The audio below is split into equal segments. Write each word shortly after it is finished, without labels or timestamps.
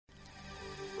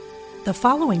The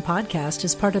following podcast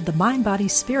is part of the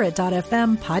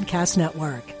MindBodySpirit.fm podcast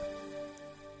network.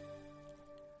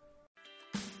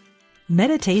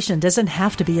 Meditation doesn't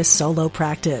have to be a solo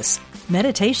practice.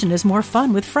 Meditation is more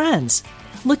fun with friends.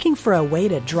 Looking for a way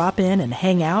to drop in and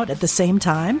hang out at the same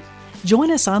time? Join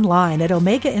us online at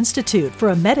Omega Institute for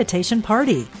a meditation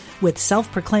party with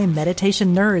self-proclaimed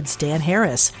meditation nerds Dan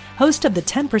Harris, host of the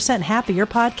 10% Happier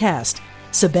podcast,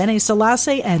 Sebene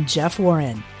Selassie, and Jeff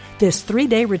Warren. This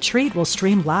 3-day retreat will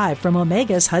stream live from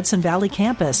Omega's Hudson Valley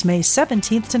campus May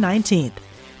 17th to 19th.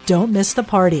 Don't miss the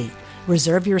party.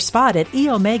 Reserve your spot at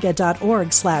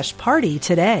eomega.org/party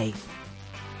today.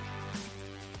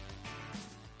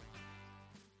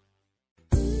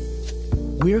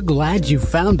 We're glad you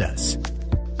found us.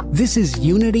 This is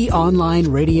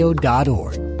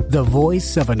UnityOnlineRadio.org, the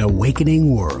voice of an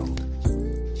awakening world.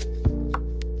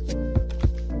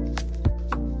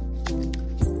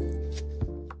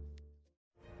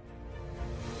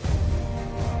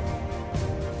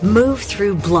 Move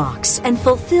through blocks and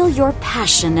fulfill your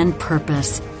passion and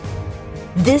purpose.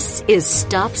 This is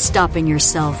Stop Stopping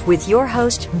Yourself with your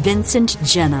host, Vincent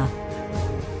Genna.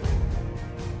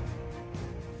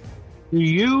 Do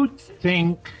you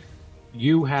think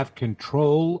you have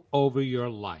control over your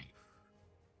life?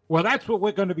 Well, that's what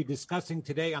we're going to be discussing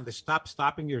today on the Stop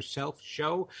Stopping Yourself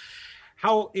show.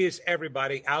 How is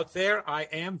everybody out there? I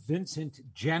am Vincent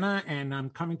Genna, and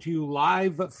I'm coming to you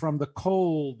live from the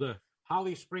cold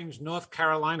Holly Springs, North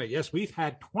Carolina. Yes, we've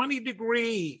had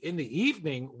 20-degree in the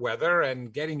evening weather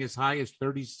and getting as high as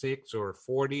 36 or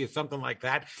 40 or something like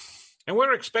that. And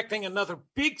we're expecting another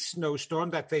big snowstorm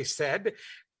that they said.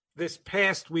 This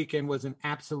past weekend was an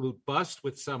absolute bust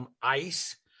with some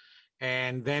ice,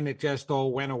 and then it just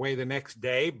all went away the next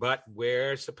day, but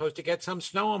we're supposed to get some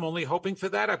snow. I'm only hoping for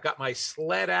that. I've got my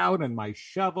sled out and my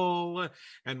shovel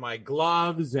and my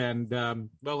gloves and,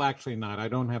 well, actually not. I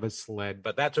don't have a sled,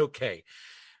 but that's okay.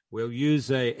 We'll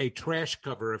use a trash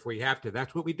cover if we have to.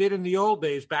 That's what we did in the old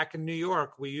days back in New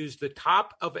York. We used the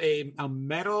top of a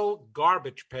metal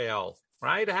garbage pail.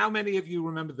 Right? How many of you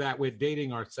remember that? We're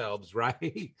dating ourselves,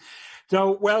 right?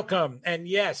 So welcome. And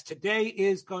yes, today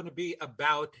is going to be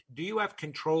about, do you have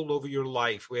control over your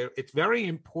life? Where it's very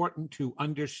important to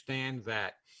understand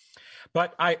that.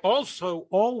 But I also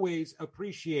always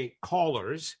appreciate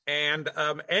callers. And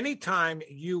anytime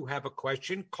you have a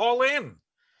question, call in.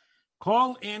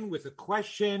 Call in with a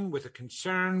question, with a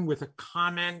concern, with a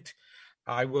comment.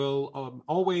 I will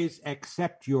always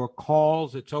accept your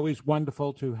calls. It's always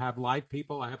wonderful to have live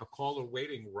people. I have a caller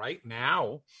waiting right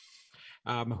now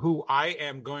who I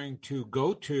am going to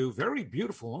go to. Very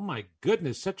beautiful. Oh, my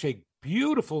goodness. Such a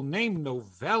beautiful name,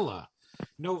 Novella.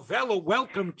 Novella,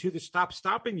 welcome to the Stop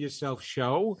Stopping Yourself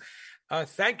show.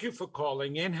 Thank you for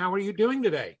calling in. How are you doing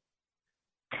today?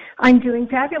 I'm doing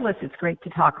fabulous. It's great to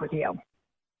talk with you.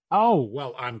 Oh,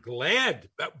 well, I'm glad.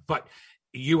 But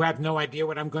you have no idea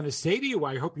what I'm going to say to you.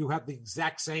 I hope you have the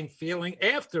exact same feeling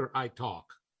after I talk.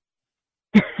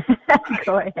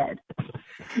 Go ahead.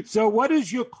 So what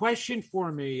is your question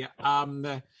for me?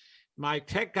 My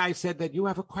tech guy said that you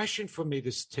have a question for me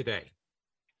today.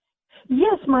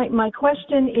 Yes, my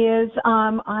question is,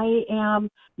 I am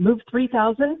moved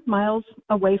 3,000 miles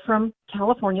away from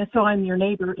California, so I'm your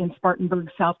neighbor in Spartanburg,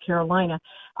 South Carolina,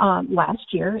 last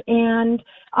year. And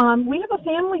we have a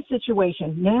family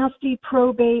situation, nasty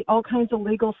probate, all kinds of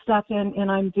legal stuff,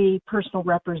 and I'm the personal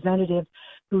representative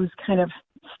who's kind of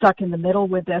stuck in the middle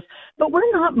with this. But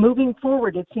we're not moving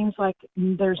forward. It seems like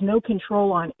there's no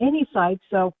control on any side,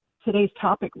 so today's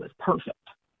topic was perfect.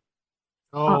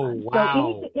 Oh,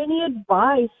 wow. So any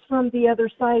advice from the other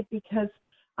side, because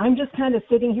I'm just kind of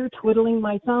sitting here twiddling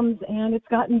my thumbs, and it's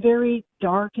gotten very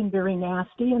dark and very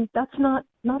nasty, and that's not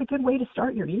a good way to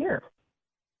start your year.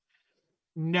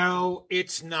 No,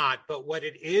 it's not. But what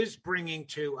it is bringing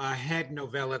to a head,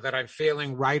 Novella, that I'm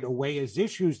feeling right away is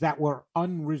issues that were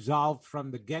unresolved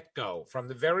from the get-go, from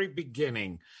the very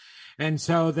beginning. And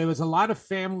so there was a lot of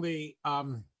family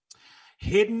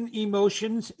hidden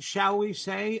emotions, shall we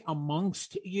say,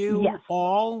 amongst you Yes.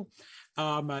 all,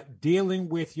 dealing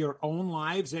with your own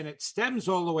lives. And it stems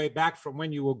all the way back from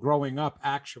when you were growing up,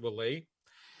 actually.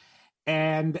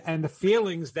 And the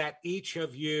feelings that each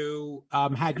of you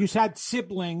had. You said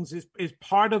siblings. Is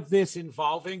part of this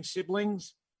involving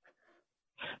siblings?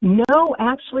 No,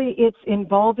 actually, it's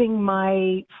involving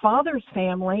my father's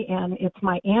family, and it's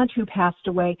my aunt who passed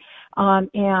away,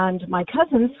 and my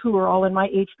cousins, who are all in my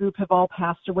age group, have all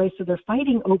passed away, so they're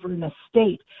fighting over an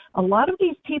estate. A lot of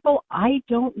these people I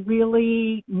don't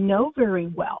really know very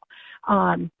well,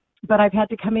 but I've had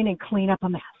to come in and clean up a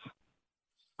mess.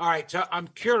 All right. So I'm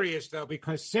curious though,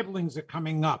 because siblings are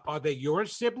coming up. Are they your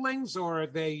siblings, or are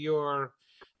they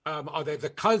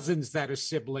the cousins that are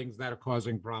siblings that are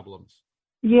causing problems?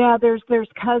 Yeah, there's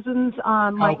cousins.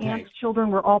 My Okay. aunt's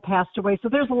children were all passed away, so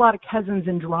there's a lot of cousins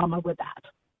in drama with that.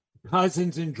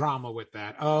 Cousins in drama with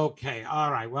that. Okay.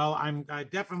 All right. Well, I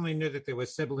definitely knew that there were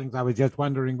siblings. I was just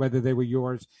wondering whether they were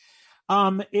yours.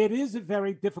 It is a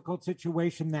very difficult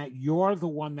situation that you're the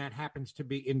one that happens to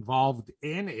be involved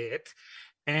in it.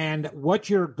 And what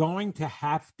you're going to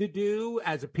have to do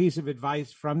as a piece of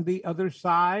advice from the other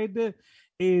side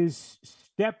is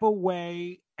step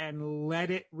away and let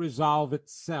it resolve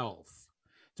itself.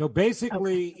 So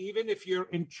basically, even if you're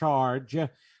in charge,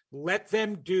 let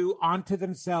them do unto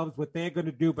themselves what they're going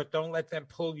to do, but don't let them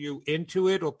pull you into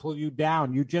it or pull you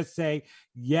down. You just say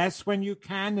yes when you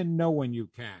can and no when you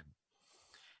can.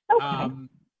 Okay.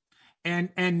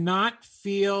 And not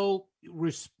feel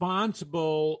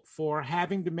responsible for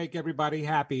having to make everybody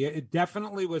happy. It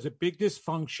definitely was a big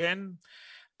dysfunction.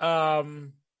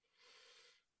 I'm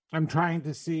trying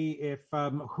to see if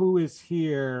who is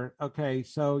here. Okay,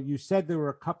 so you said there were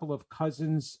a couple of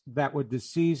cousins that were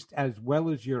deceased, as well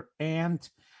as your aunt.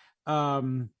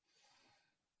 But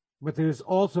there's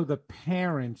also the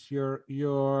parents.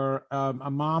 Your a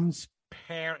mom's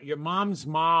parent, your mom's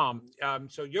mom.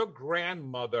 So your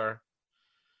grandmother.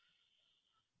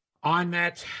 On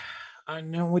that, I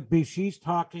know would be she's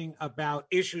talking about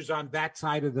issues on that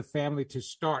side of the family to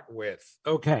start with.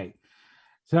 Okay.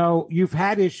 So you've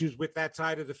had issues with that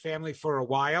side of the family for a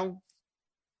while?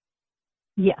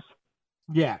 Yes.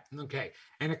 Yeah. Okay.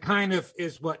 And it kind of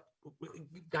is what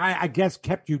I guess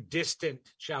kept you distant,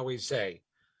 shall we say?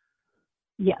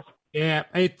 Yes. Yeah,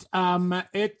 it's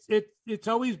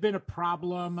always been a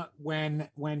problem when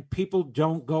people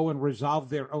don't go and resolve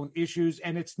their own issues,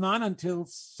 and it's not until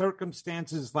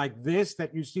circumstances like this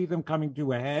that you see them coming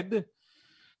to a head.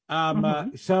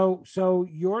 So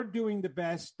you're doing the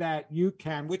best that you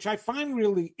can, which I find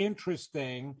really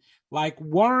interesting. Like,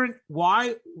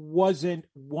 why wasn't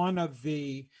one of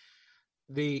the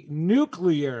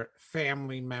nuclear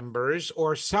family members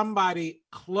or somebody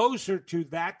closer to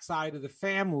that side of the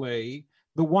family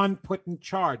the one put in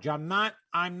charge? I'm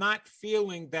not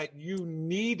feeling that you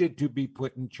needed to be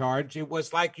put in charge. It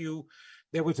was like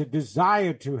there was a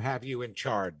desire to have you in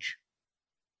charge.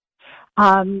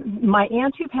 My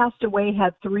aunt who passed away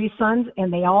had 3 sons,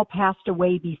 and they all passed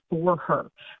away before her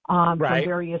for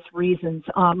various reasons.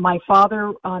 My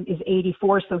father is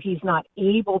 84, so he's not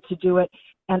able to do it,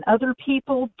 and other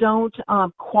people don't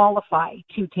qualify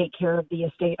to take care of the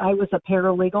estate. I was a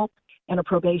paralegal and a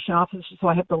probation officer, so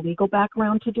I have the legal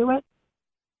background to do it.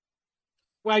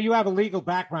 Well, you have a legal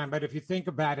background, but if you think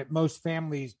about it, most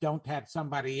families don't have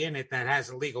somebody in it that has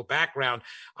a legal background.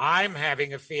 I'm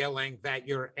having a feeling that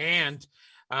your aunt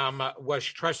was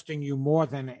trusting you more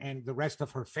than and the rest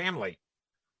of her family.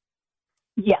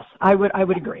 Yes, I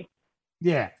would agree.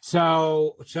 Yeah.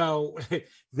 So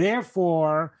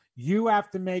therefore, you have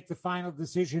to make the final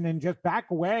decision and just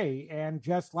back away and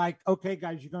just like, okay,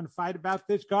 guys, you're going to fight about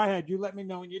this? Go ahead. You let me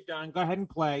know when you're done. Go ahead and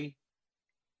play.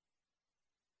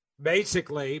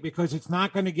 Basically, because it's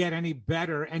not going to get any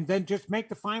better, and then just make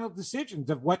the final decisions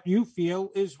of what you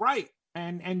feel is right.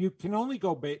 And you can only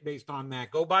go based on that.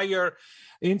 Go by your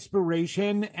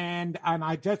inspiration. And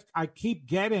I keep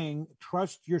getting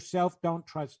trust yourself, don't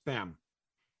trust them.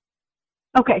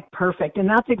 Okay, perfect. And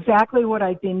that's exactly what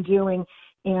I've been doing.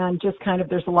 And just kind of,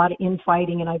 there's a lot of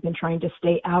infighting, and I've been trying to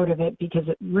stay out of it because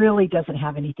it really doesn't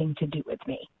have anything to do with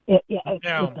me. It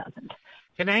doesn't.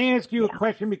 Can I ask you a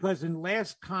question? Because in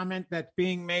last comment that's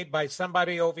being made by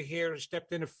somebody over here who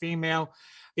stepped in, a female,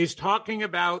 is talking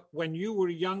about when you were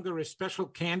younger, a special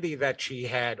candy that she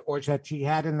had or that she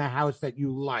had in the house that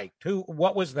you liked.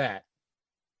 What was that?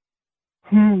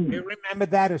 Do you remember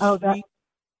that? Sweet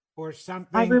or something?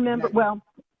 I remember.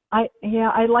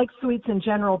 I like sweets in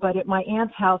general, but at my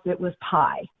aunt's house, it was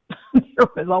pie. There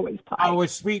was always pie. Oh, it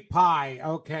was sweet pie.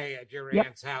 Okay, at your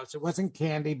aunt's house. It wasn't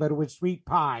candy, but it was sweet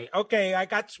pie. Okay, I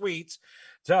got sweets.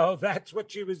 So that's what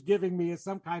she was giving me, is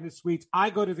some kind of sweets. I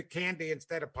go to the candy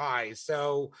instead of pie.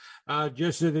 So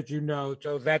just so that you know.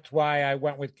 So that's why I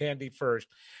went with candy first.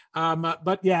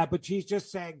 But she's just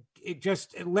saying,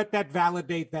 just let that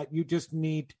validate that you just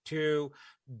need to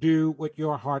do what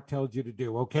your heart tells you to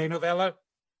do. Okay, Novella?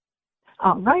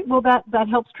 All right. Well, that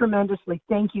helps tremendously.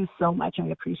 Thank you so much. I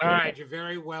appreciate it. All right. You're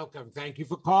very welcome. Thank you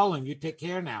for calling. You take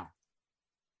care now.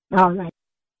 All right.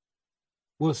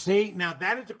 We'll see. Now,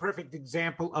 that is a perfect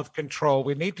example of control.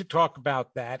 We need to talk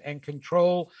about that. And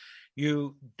control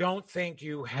you don't think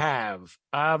you have.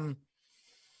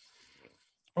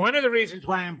 One of the reasons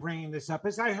why I'm bringing this up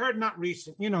is I heard not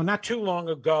too long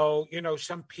ago,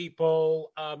 some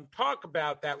people talk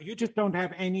about that. You just don't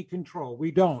have any control.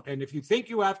 We don't. And if you think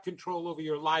you have control over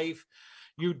your life,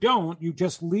 you don't. You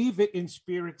just leave it in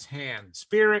Spirit's hands.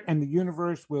 Spirit and the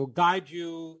universe will guide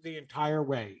you the entire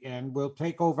way and will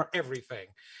take over everything.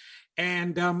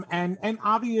 And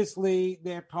obviously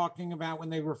they're talking about, when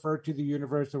they refer to the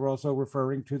universe, they're also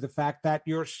referring to the fact that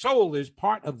your soul is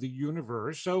part of the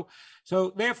universe. So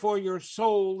therefore your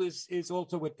soul is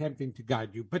also attempting to guide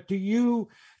you. But do you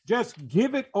just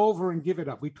give it over and give it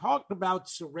up? We talked about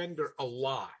surrender a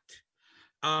lot.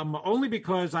 Only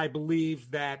because I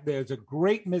believe that there's a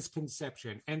great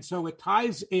misconception. And so it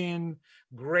ties in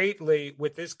greatly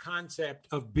with this concept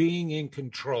of being in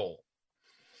control.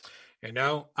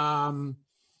 And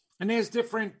there's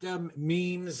different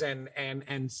memes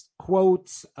and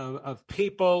quotes of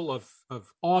people,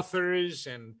 of authors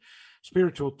and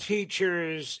spiritual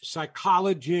teachers,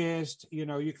 psychologists.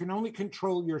 You can only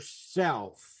control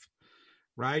yourself,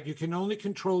 right? You can only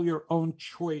control your own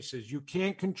choices. You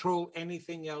can't control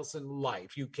anything else in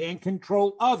life. You can't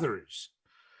control others.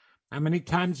 How many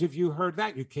times have you heard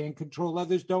that? You can't control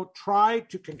others. Don't try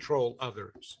to control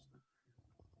others.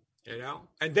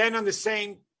 And then on the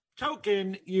same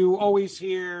token, you always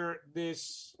hear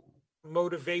this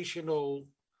motivational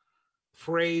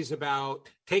phrase about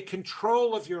take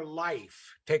control of your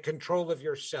life, take control of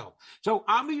yourself. So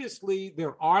obviously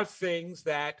there are things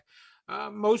that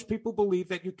most people believe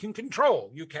that you can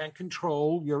control. You can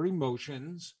control your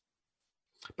emotions,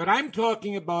 but I'm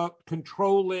talking about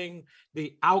controlling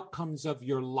the outcomes of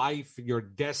your life, your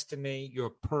destiny, your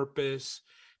purpose,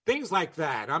 things like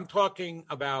that. I'm talking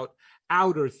about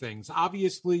outer things.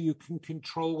 Obviously, you can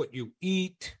control what you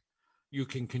eat. You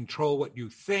can control what you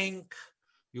think.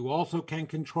 You also can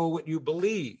control what you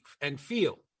believe and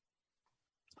feel.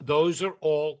 Those are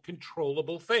all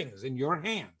controllable things in your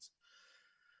hands.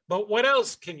 But what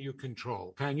else can you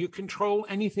control? Can you control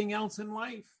anything else in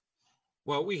life?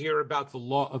 Well, we hear about the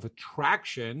law of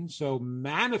attraction. So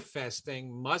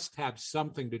manifesting must have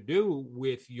something to do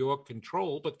with your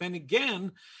control. But then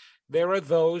again, there are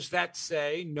those that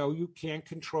say, no, you can't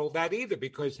control that either,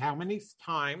 because how many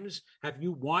times have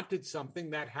you wanted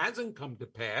something that hasn't come to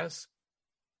pass?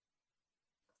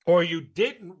 Or you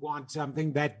didn't want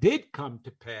something that did come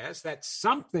to pass? That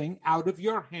something out of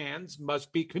your hands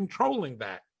must be controlling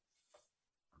that.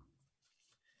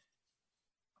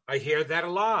 I hear that a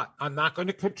lot. I'm not going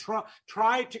to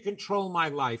try to control my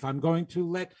life. I'm going to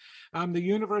let the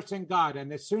universe and God.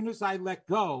 And as soon as I let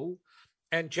go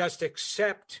and just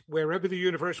accept wherever the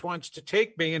universe wants to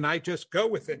take me, and I just go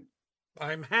with it,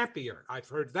 I'm happier. I've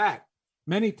heard that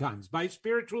many times by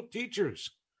spiritual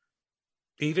teachers,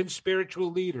 even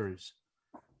spiritual leaders.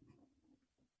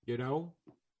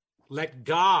 Let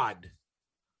God.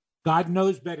 God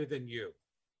knows better than you.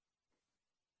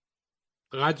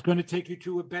 God's going to take you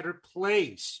to a better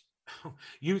place.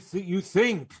 You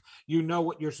think you know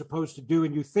what you're supposed to do,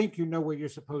 and you think you know where you're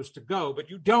supposed to go, but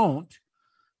you don't.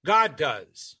 God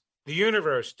does. The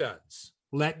universe does.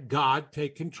 Let God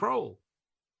take control.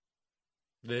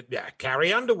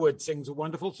 Carrie Underwood sings a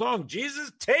wonderful song,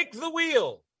 Jesus, take the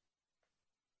wheel.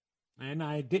 And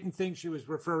I didn't think she was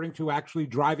referring to actually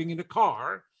driving in a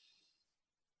car,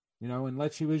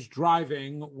 unless she was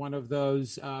driving one of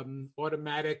those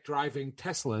automatic driving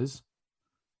Teslas.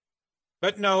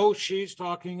 But no, she's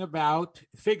talking about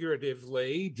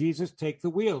figuratively, Jesus, take the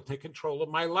wheel, take control of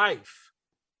my life.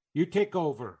 You take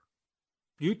over.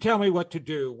 You tell me what to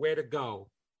do, where to go,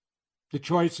 the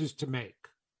choices to make.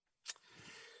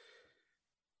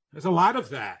 There's a lot of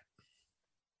that.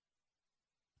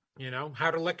 How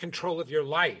to let control of your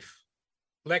life.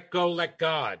 Let go, let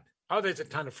God. Oh, there's a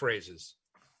ton of phrases.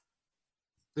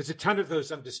 There's a ton of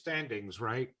those understandings,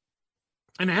 right?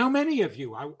 And how many of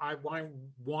you, I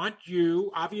want you,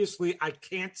 obviously I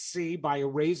can't see by a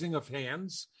raising of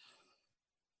hands,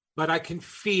 but I can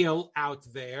feel out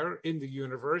there in the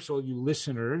universe, all you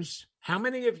listeners, how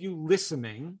many of you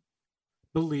listening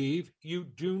believe you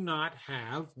do not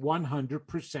have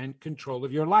 100% control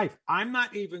of your life? I'm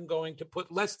not even going to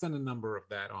put less than a number of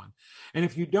that on. And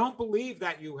if you don't believe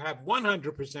that you have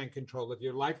 100% control of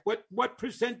your life, what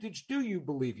percentage do you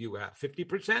believe you have?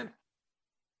 50%?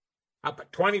 How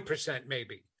about 20%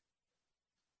 maybe?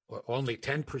 Or only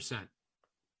 10%?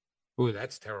 Ooh,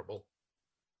 that's terrible.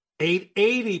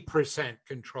 80%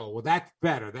 control. Well, that's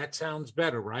better. That sounds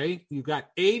better, right? You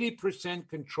got 80%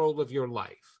 control of your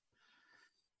life.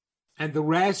 And the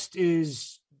rest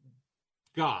is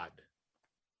God.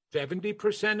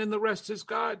 70% and the rest is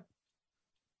God.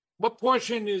 What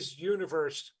portion is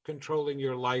universe controlling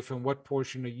your life, and what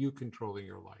portion are you controlling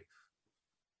your life?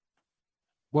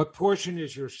 What portion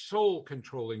is your soul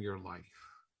controlling your life?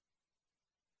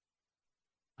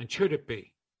 And should it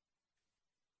be?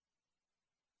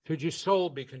 Should your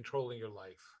soul be controlling your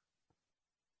life?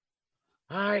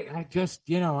 I just,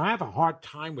 I have a hard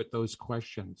time with those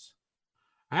questions.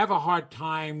 I have a hard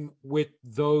time with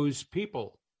those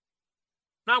people.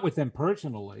 Not with them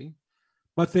personally,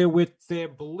 but they're with their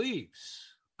beliefs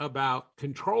about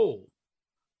control.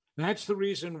 And that's the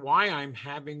reason why I'm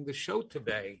having the show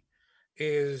today,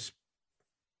 is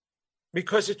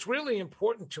because it's really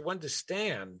important to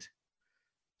understand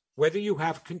whether you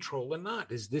have control or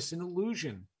not. Is this an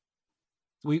illusion?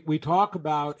 We talk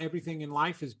about everything in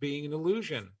life as being an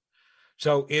illusion.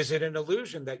 So is it an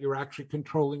illusion that you're actually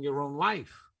controlling your own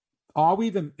life? Are we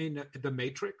in the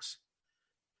Matrix?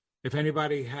 If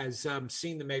anybody has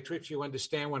seen the Matrix, you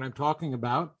understand what I'm talking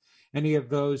about. Any of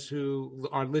those who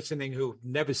are listening who've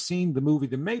never seen the movie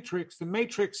The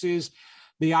Matrix is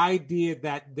the idea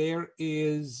that there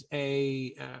is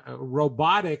a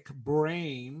robotic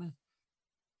brain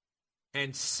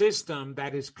and system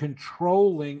that is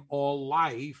controlling all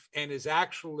life, and is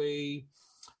actually,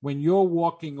 when you're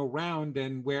walking around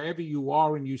and wherever you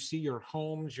are and you see your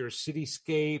homes, your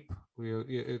cityscape,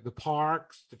 the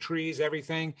parks, the trees,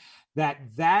 everything, that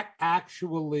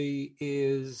actually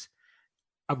is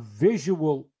a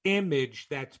visual image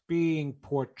that's being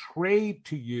portrayed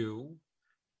to you,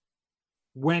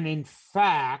 when in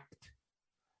fact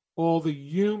all the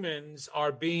humans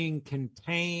are being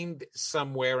contained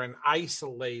somewhere and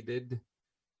isolated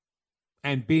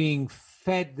and being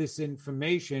fed this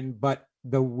information, but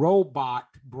the robot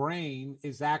brain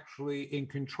is actually in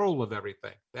control of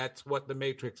everything. That's what the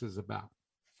Matrix is about.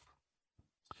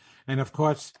 And of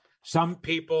course, some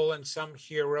people and some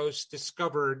heroes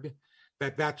discovered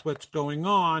that that's what's going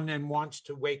on and wants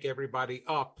to wake everybody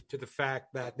up to the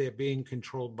fact that they're being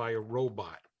controlled by a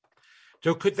robot.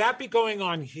 So could that be going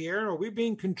on here? Are we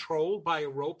being controlled by a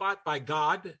robot, by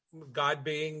God? God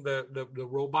being the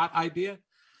robot idea?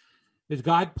 Is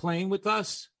God playing with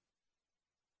us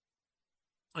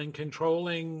and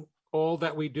controlling all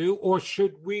that we do? Or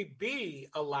should we be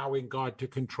allowing God to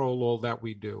control all that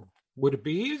we do? Would it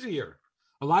be easier?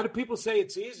 A lot of people say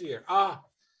it's easier.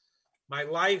 My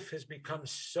life has become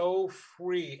so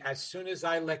free as soon as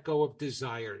I let go of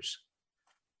desires.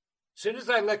 As soon as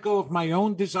I let go of my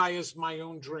own desires, my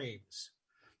own dreams.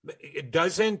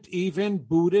 Isn't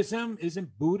Buddhism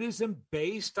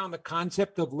based on the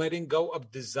concept of letting go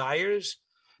of desires?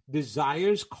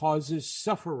 Desires causes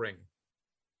suffering.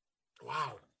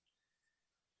 Wow.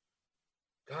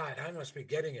 God, I must be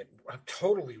getting it. I'm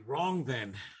totally wrong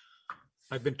then.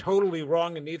 I've been totally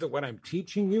wrong in either what I'm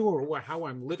teaching you or how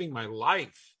I'm living my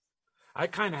life. I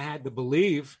kind of had to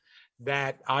believe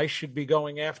that I should be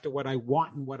going after what I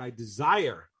want and what I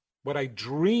desire, what I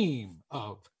dream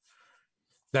of,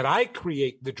 that I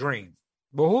create the dream.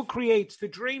 Well, who creates the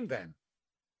dream then?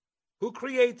 Who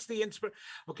creates the inspiration?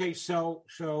 Okay, so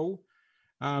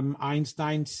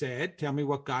Einstein said, tell me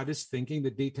what God is thinking, the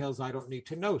details I don't need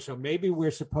to know. So maybe we're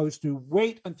supposed to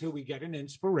wait until we get an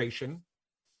inspiration.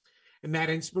 And that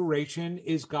inspiration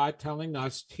is God telling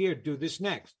us, here, do this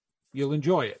next. You'll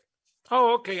enjoy it.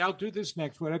 Oh, okay, I'll do this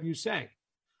next, whatever you say.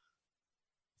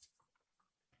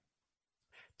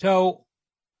 So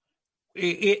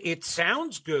it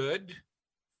sounds good.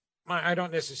 I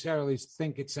don't necessarily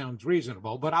think it sounds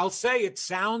reasonable, but I'll say it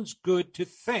sounds good to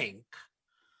think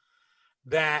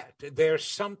that there's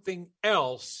something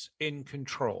else in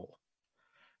control.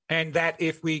 And that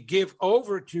if we give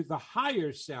over to the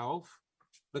higher self,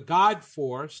 the God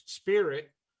force,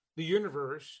 spirit, the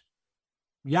universe,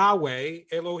 Yahweh,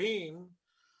 Elohim,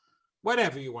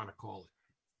 whatever you want to call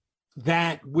it,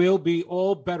 that we'll be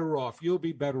all better off. You'll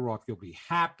be better off. You'll be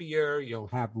happier. You'll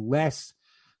have less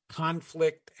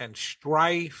conflict and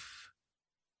strife.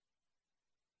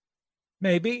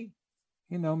 Maybe,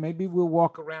 maybe we'll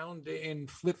walk around in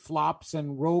flip-flops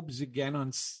and robes again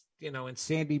on, in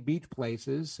sandy beach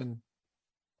places. And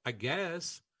I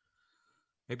guess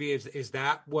maybe is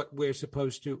that what we're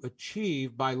supposed to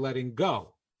achieve by letting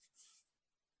go?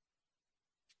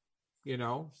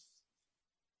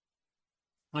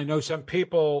 I know some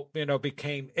people,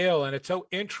 became ill, and it's so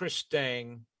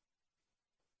interesting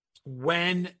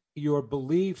when your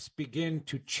beliefs begin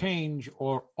to change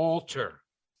or alter.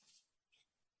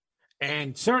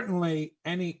 And certainly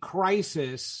any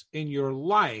crisis in your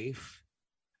life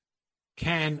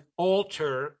can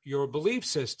alter your belief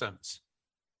systems.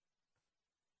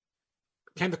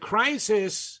 Can the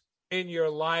crisis in your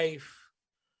life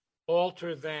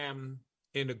alter them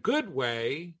in a good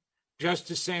way, just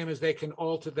the same as they can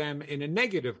alter them in a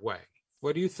negative way.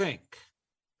 What do you think?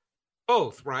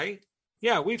 Both, right?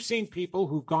 Yeah, we've seen people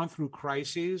who've gone through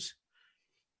crises,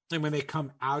 and when they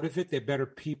come out of it, they're better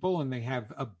people and they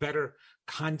have a better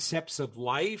concepts of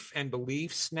life and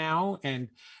beliefs now, and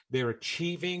they're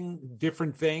achieving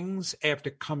different things after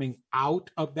coming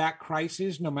out of that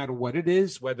crisis, no matter what it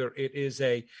is, whether it is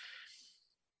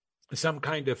some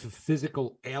kind of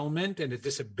physical ailment and a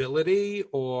disability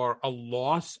or a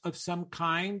loss of some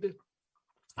kind.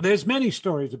 There's many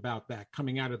stories about that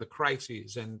coming out of the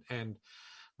crises and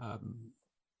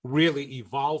really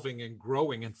evolving and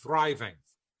growing and thriving.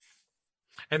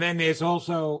 And then there's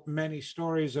also many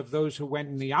stories of those who went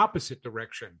in the opposite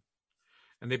direction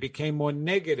and they became more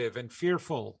negative and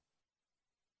fearful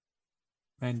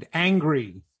and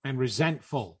angry and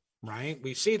resentful, right?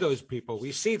 We see those people.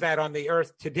 We see that on the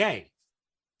earth today.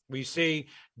 We see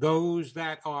those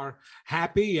that are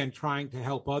happy and trying to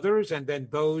help others, and then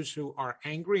those who are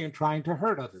angry and trying to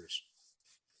hurt others.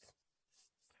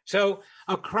 So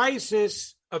a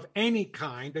crisis of any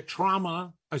kind, a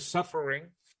trauma, a suffering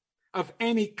of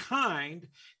any kind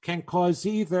can cause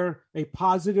either a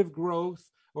positive growth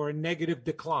or a negative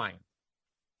decline.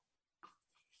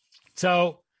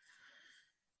 So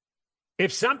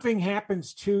if something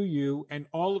happens to you and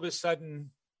all of a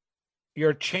sudden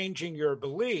you're changing your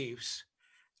beliefs,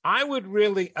 I would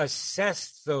really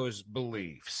assess those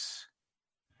beliefs.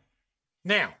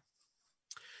 Now,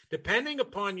 depending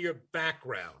upon your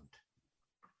background,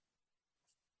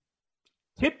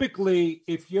 typically,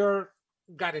 if you're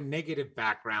got a negative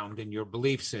background in your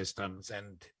belief systems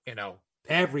and,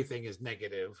 everything is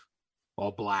negative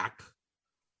or black,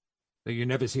 you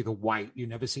never see the white, you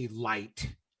never see light,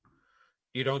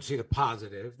 you don't see the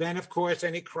positive, then, of course,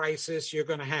 any crisis you're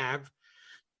going to have,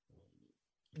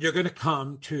 you're going to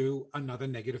come to another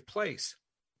negative place.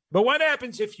 But what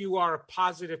happens if you are a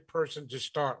positive person to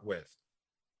start with?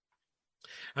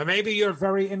 And maybe you're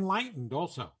very enlightened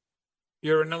also.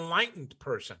 You're an enlightened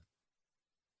person.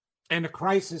 And a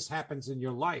crisis happens in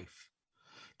your life.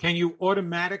 Can you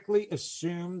automatically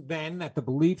assume then that the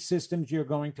belief systems you're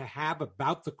going to have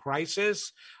about the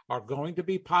crisis are going to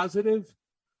be positive?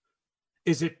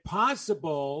 Is it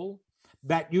possible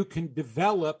that you can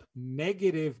develop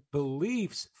negative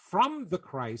beliefs from the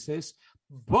crisis,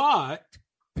 but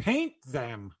paint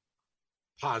them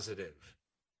positive?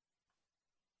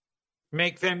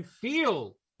 Make them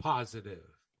feel positive?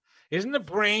 Isn't the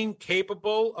brain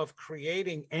capable of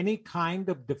creating any kind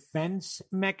of defense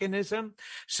mechanism?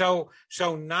 So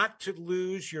not to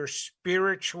lose your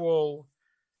spiritual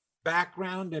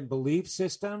background and belief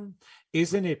system,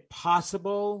 isn't it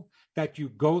possible that you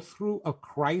go through a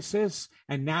crisis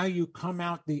and now you come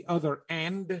out the other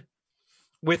end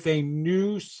with a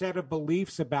new set of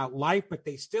beliefs about life, but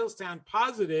they still sound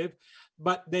positive,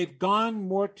 but they've gone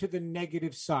more to the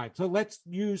negative side? So let's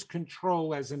use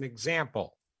control as an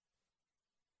example.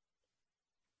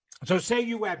 So say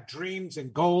you have dreams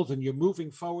and goals and you're moving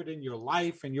forward in your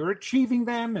life and you're achieving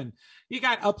them and you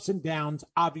got ups and downs.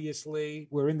 Obviously,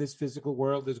 we're in this physical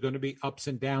world. There's going to be ups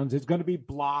and downs. There's going to be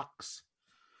blocks.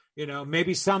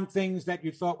 Maybe some things that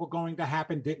you thought were going to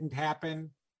happen didn't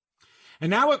happen. And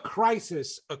now a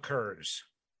crisis occurs.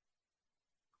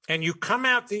 And you come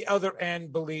out the other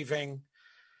end believing,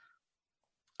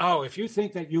 oh, if you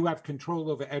think that you have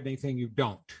control over anything, you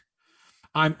don't.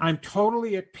 I'm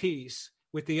totally at peace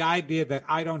with the idea that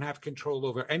I don't have control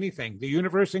over anything. The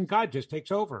universe and God just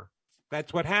takes over.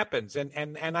 That's what happens.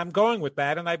 And I'm going with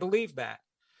that, and I believe that.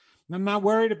 I'm not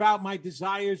worried about my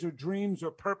desires or dreams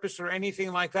or purpose or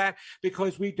anything like that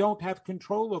because we don't have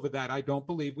control over that. I don't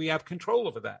believe we have control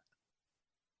over that.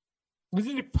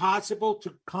 Isn't it possible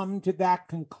to come to that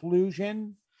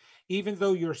conclusion, even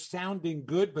though you're sounding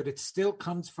good, but it still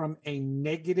comes from a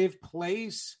negative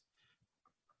place?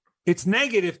 It's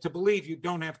negative to believe you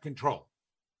don't have control.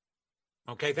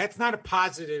 Okay, that's not a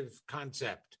positive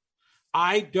concept.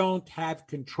 I don't have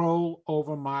control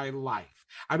over my life.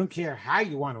 I don't care how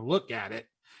you want to look at it.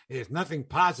 There's nothing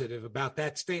positive about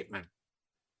that statement.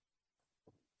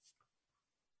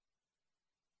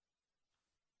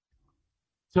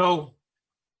 So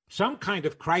some kind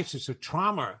of crisis or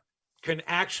trauma can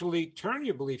actually turn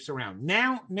your beliefs around.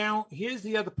 Now, here's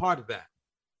the other part of that.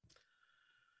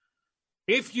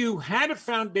 If you had a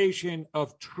foundation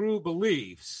of true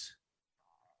beliefs,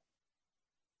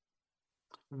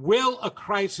 will a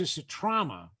crisis or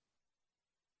trauma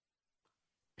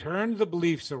turn the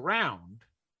beliefs around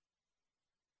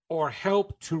or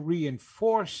help to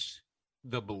reinforce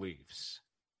the beliefs?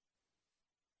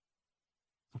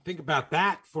 Think about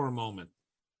that for a moment.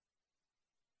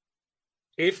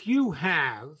 If you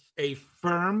have a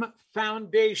firm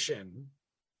foundation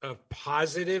of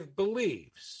positive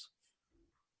beliefs,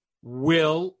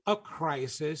 will a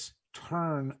crisis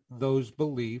turn those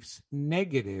beliefs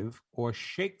negative or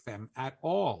shake them at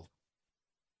all?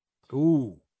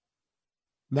 Ooh,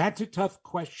 that's a tough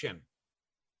question.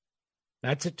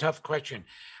 That's a tough question.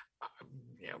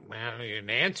 Well, an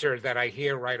answer that I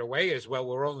hear right away is, well,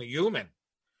 we're only human.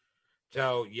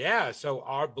 So, yeah, so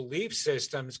our belief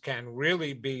systems can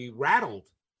really be rattled.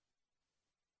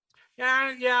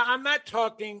 Yeah, I'm not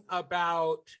talking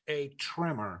about a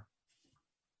tremor.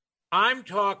 I'm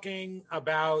talking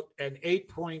about an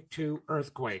 8.2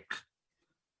 earthquake.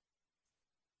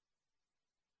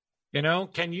 You know,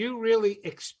 can you really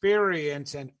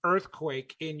experience an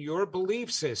earthquake in your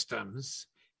belief systems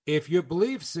if your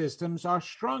belief systems are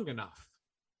strong enough?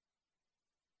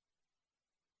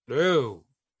 Ooh,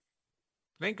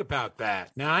 think about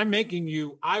that. Now, I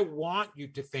want you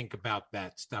to think about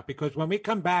that stuff, because when we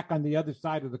come back on the other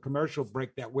side of the commercial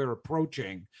break that we're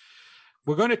approaching,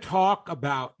 we're going to talk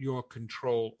about your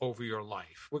control over your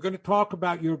life. We're going to talk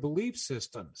about your belief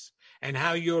systems and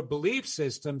how your belief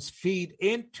systems feed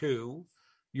into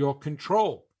your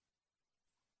control.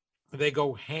 They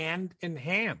go hand in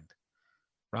hand,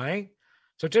 right?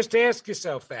 So just ask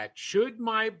yourself that. Should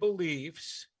my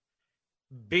beliefs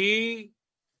be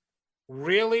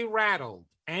really rattled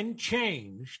and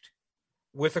changed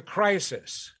with a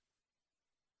crisis?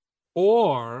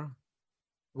 Or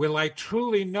will I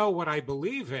truly know what I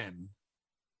believe in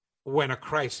when a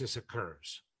crisis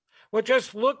occurs? Well,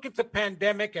 just look at the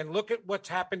pandemic and look at what's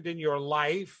happened in your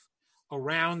life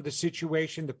around the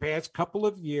situation the past couple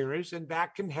of years, and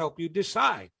that can help you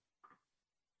decide.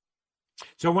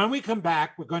 So when we come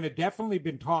back, we're going to definitely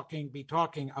be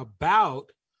talking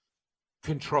about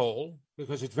control,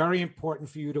 because it's very important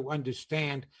for you to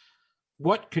understand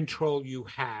what control you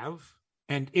have,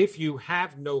 and if you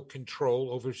have no control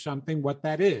over something, what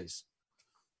that is.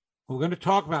 We're going to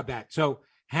talk about that. So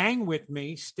hang with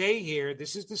me, stay here.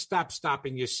 This is the Stop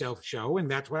Stopping Yourself show, and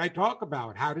that's what I talk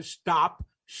about, how to stop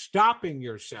stopping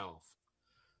yourself.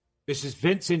 This is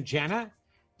Vincent Genna,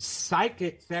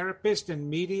 psychic therapist and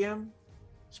medium,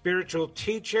 spiritual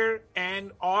teacher,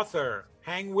 and author.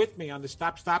 Hang with me on the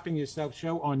Stop Stopping Yourself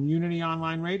show on Unity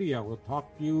Online Radio. We'll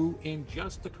talk to you in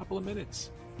just a couple of minutes.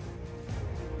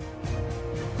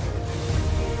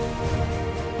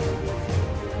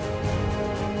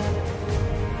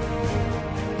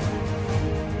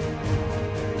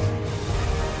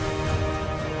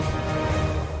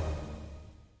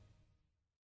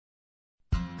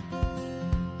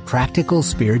 Practical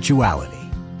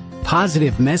spirituality,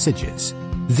 positive messages.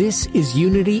 This is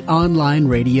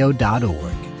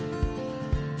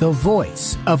UnityOnlineRadio.org, the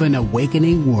voice of an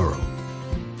awakening world.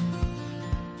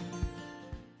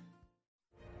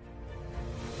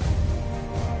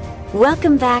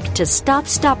 Welcome back to Stop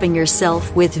Stopping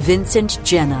Yourself with Vincent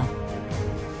Genna.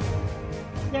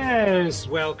 Yes,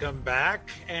 welcome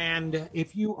back. And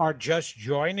if you are just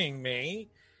joining me,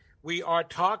 we are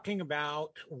talking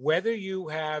about whether you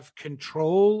have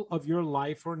control of your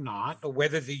life or not, or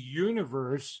whether the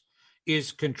universe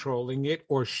is controlling it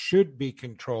or should be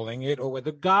controlling it, or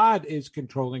whether God is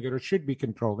controlling it or should be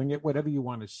controlling it, whatever you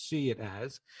want to see it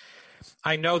as.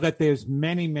 I know that there's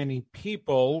many, many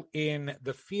people in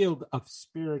the field of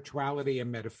spirituality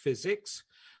and metaphysics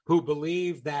who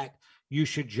believe that you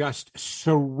should just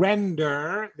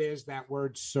surrender. There's that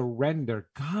word, surrender.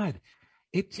 God,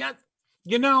 it just...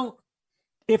 You know,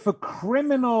 if a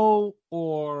criminal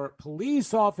or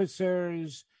police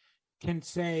officers can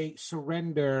say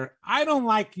surrender, I don't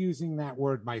like using that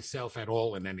word myself at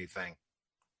all in anything.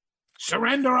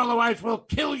 Surrender, otherwise we'll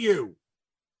kill you.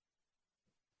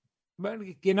 But,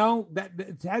 you know, that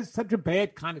it has such a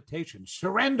bad connotation.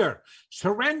 Surrender.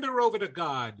 Surrender over to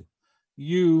God,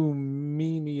 you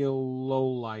menial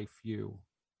lowlife, you.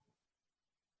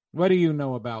 What do you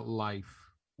know about life?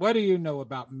 What do you know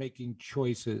about making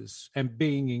choices and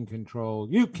being in control?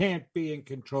 You can't be in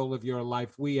control of your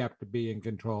life. We have to be in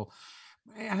control.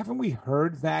 Haven't we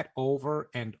heard that over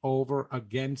and over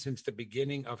again since the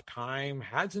beginning of time?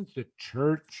 Hasn't the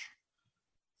church,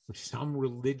 or some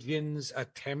religions,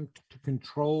 attempt to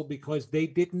control because they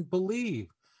didn't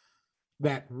believe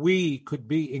that we could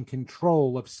be in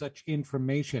control of such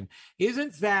information?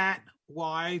 Isn't that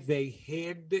why they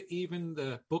hid even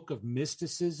the book of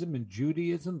mysticism in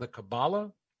Judaism, the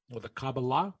Kabbalah or the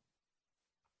Kabbalah?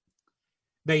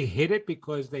 They hid it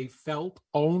because they felt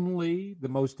only the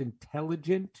most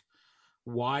intelligent,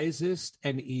 wisest,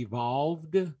 and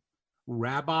evolved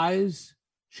rabbis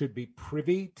should be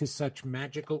privy to such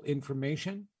magical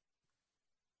information.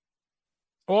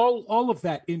 all of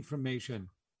that information.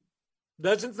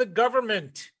 Doesn't the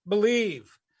government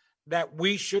believe that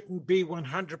we shouldn't be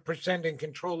 100% in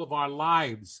control of our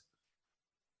lives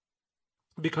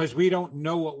because we don't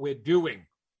know what we're doing?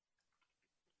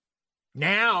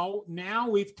 Now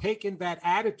we've taken that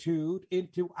attitude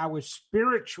into our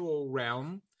spiritual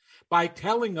realm by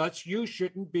telling us you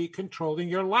shouldn't be controlling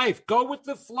your life. Go with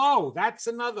the flow. That's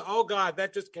another. Oh God,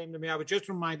 that just came to me. I was just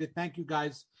reminded. Thank you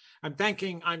guys. I'm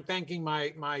thanking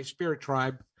my spirit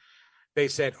tribe. They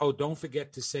said, oh, don't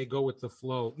forget to say go with the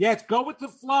flow. Yes, go with the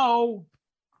flow.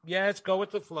 Yes, go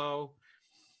with the flow.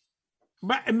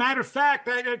 Matter of fact,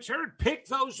 I heard pick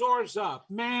those oars up.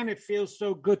 Man, it feels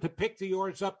so good to pick the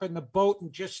oars up in the boat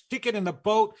and just stick it in the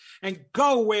boat and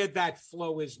go where that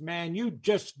flow is, man. You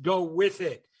just go with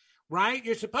it, right?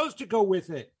 You're supposed to go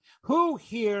with it. Who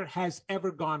here has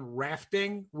ever gone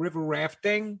rafting, river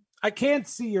rafting? I can't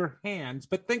see your hands,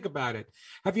 but think about it.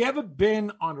 Have you ever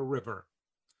been on a river?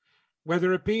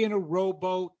 Whether it be in a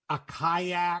rowboat, a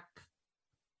kayak,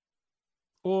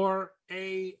 or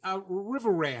a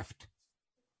river raft.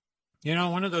 You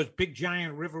know, one of those big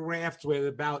giant river rafts with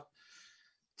about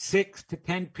 6 to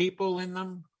 10 people in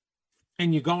them,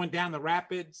 and you're going down the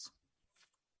rapids.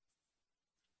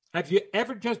 Have you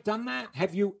ever just done that?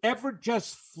 Have you ever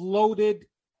just floated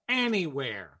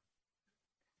anywhere?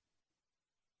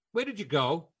 Where did you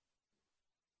go?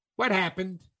 What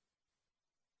happened?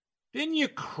 Didn't you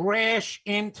crash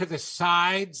into the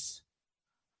sides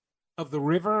of the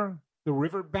river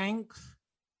banks?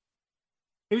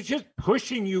 It was just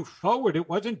pushing you forward. It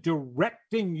wasn't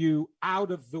directing you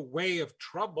out of the way of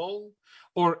trouble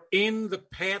or in the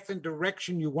path and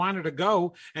direction you wanted to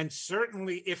go. And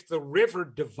certainly if the river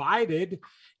divided,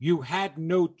 you had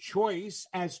no choice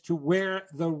as to where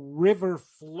the river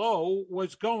flow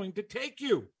was going to take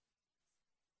you.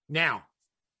 Now,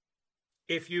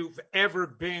 if you've ever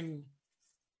been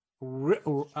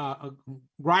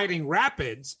riding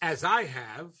rapids, as I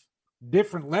have,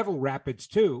 different level rapids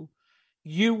too,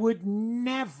 you would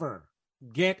never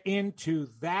get into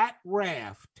that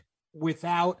raft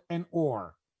without an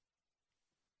oar.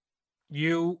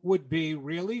 You would be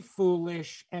really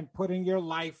foolish and putting your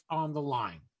life on the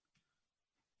line.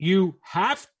 You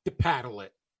have to paddle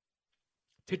it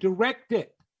to direct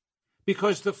it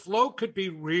because the flow could be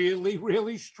really,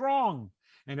 really strong.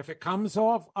 And if it comes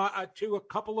off to a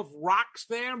couple of rocks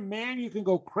there, man, you can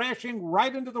go crashing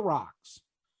right into the rocks.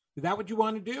 Is that what you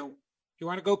want to do? You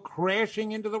want to go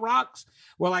crashing into the rocks?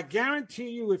 Well, I guarantee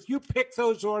you, if you pick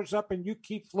those oars up and you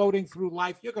keep floating through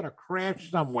life, you're going to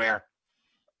crash somewhere.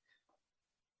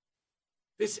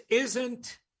 This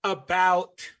isn't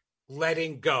about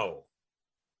letting go.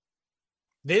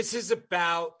 This is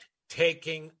about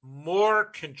taking more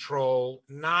control,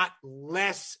 not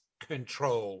less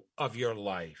control of your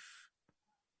life.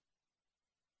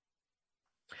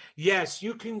 Yes,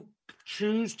 you can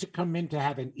choose to come in to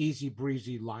have an easy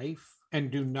breezy life and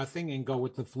do nothing and go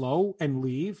with the flow and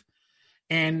leave.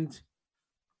 And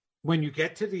when you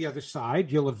get to the other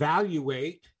side, you'll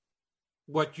evaluate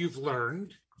what you've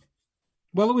learned.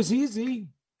 Well, it was easy.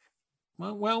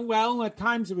 Well, at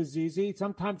times it was easy.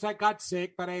 Sometimes I got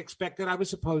sick, but I expected I was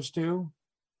supposed to.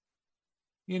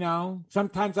 You know,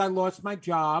 sometimes I lost my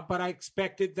job, but I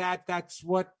expected that that's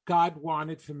what God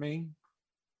wanted for me.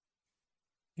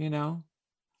 You know,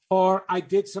 or I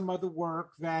did some other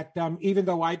work that even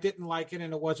though I didn't like it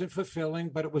and it wasn't fulfilling,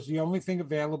 but it was the only thing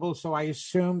available. So I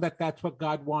assumed that that's what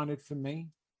God wanted for me.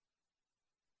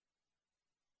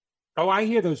 Oh, I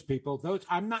hear those people.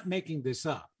 I'm not making this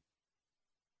up.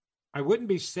 I wouldn't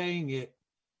be saying it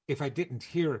if I didn't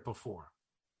hear it before.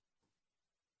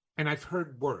 And I've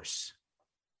heard worse.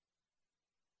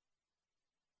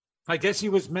 I guess he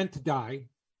was meant to die.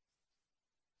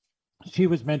 She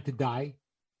was meant to die.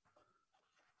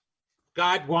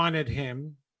 God wanted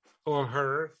him or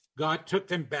her. God took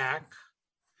them back.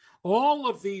 All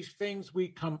of these things we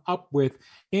come up with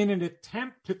in an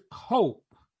attempt to cope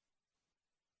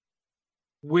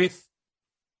with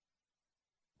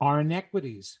our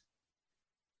inequities,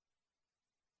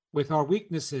 with our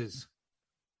weaknesses,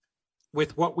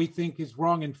 with what we think is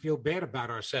wrong and feel bad about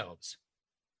ourselves.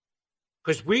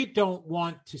 Because we don't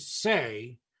want to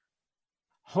say,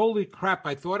 holy crap,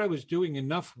 I thought I was doing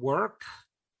enough work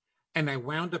and I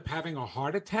wound up having a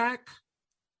heart attack.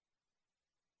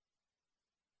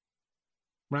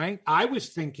 Right? I was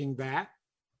thinking that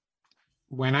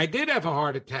when I did have a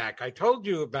heart attack. I told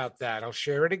you about that. I'll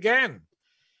share it again.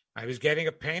 I was getting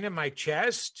a pain in my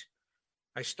chest.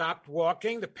 I stopped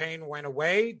walking. The pain went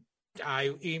away.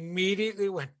 I immediately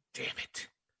went, damn it.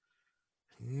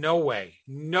 No way.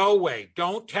 No way.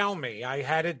 Don't tell me. I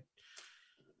had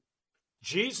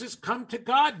Jesus come to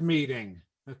God meeting,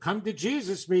 a come to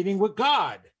Jesus meeting with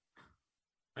God.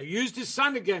 I used his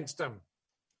son against him.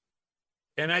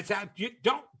 And I thought,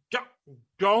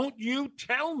 don't you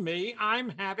tell me I'm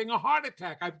having a heart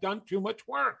attack. I've done too much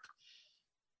work.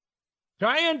 So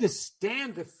I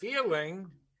understand the feeling.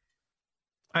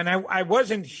 And I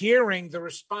wasn't hearing the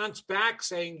response back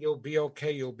saying, you'll be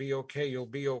okay, you'll be okay, you'll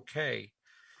be okay.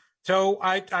 So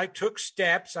I took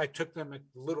steps. I took them a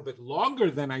little bit longer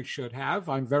than I should have.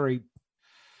 I'm very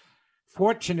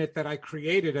fortunate that I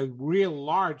created a real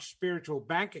large spiritual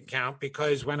bank account,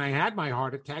 because when I had my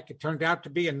heart attack, it turned out to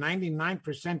be a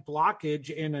 99% blockage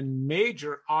in a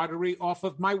major artery off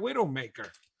of my widowmaker,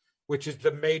 which is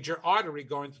the major artery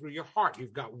going through your heart.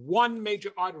 You've got one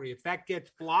major artery. If that gets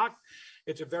blocked,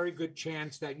 it's a very good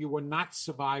chance that you will not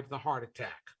survive the heart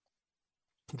attack.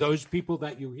 Those people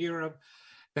that you hear of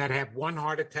that have one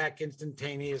heart attack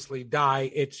instantaneously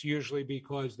die, it's usually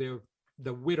because they're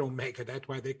the widowmaker. That's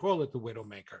why they call it the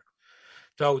widowmaker.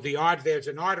 So there's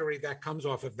an artery that comes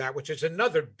off of that, which is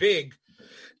another big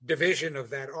division of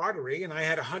that artery. And I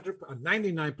had a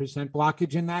 99%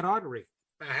 blockage in that artery.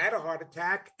 I had a heart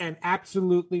attack and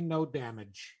absolutely no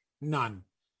damage, none.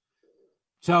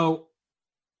 So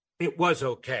it was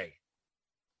okay.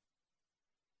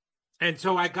 And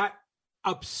so I got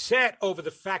upset over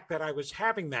the fact that I was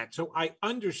having that. So I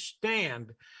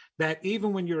understand that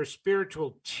even when you're a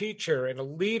spiritual teacher and a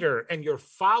leader and you're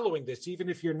following this, even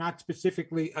if you're not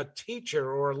specifically a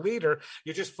teacher or a leader,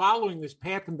 you're just following this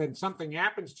path and then something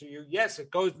happens to you. Yes,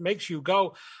 makes you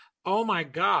go, oh my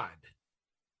God,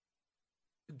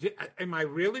 am I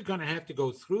really going to have to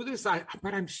go through this?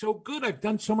 But I'm so good. I've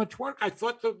done so much work. I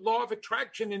thought the law of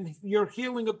attraction and your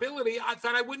healing ability, I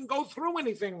thought I wouldn't go through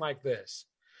anything like this.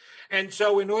 And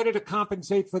so in order to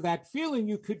compensate for that feeling,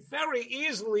 you could very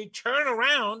easily turn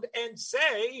around and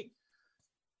say,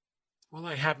 well,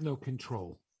 I have no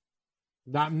control.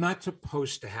 I'm not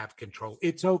supposed to have control.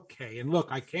 It's okay. And look,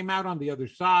 I came out on the other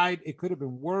side. It could have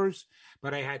been worse,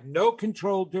 but I had no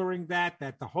control during that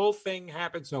the whole thing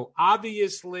happened. So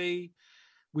obviously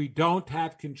we don't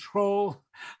have control.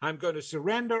 I'm going to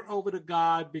surrender over to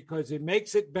God because it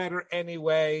makes it better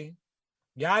anyway.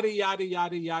 Yada, yada,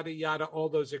 yada, yada, yada, all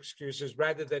those excuses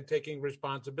rather than taking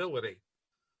responsibility.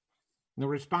 The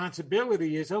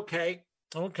responsibility is, okay,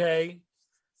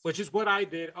 which is what I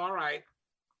did. All right.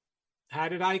 How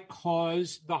did I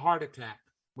cause the heart attack?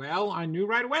 Well, I knew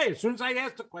right away. As soon as I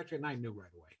asked the question, I knew right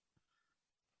away.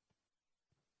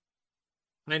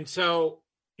 And so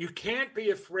you can't be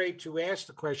afraid to ask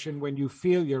the question when you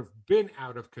feel you've been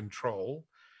out of control.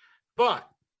 But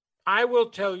I will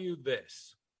tell you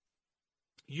this.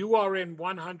 You are in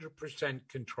 100%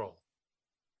 control.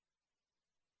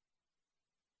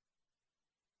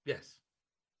 Yes.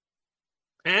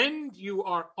 And you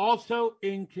are also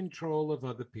in control of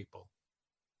other people.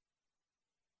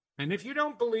 And if you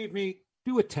don't believe me,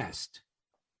 do a test.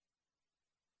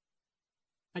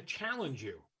 I challenge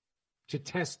you to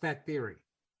test that theory.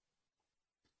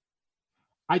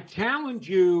 I challenge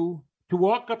you to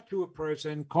walk up to a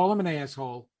person, call him an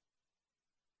asshole,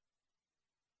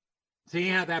 see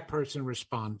how that person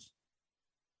responds.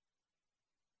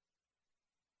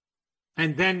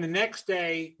 And then the next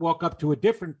day, walk up to a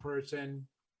different person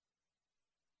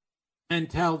and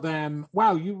tell them,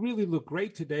 wow, you really look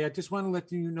great today. I just want to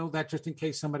let you know that just in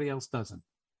case somebody else doesn't.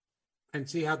 And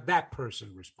see how that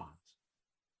person responds.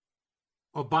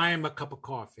 Or buy him a cup of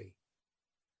coffee.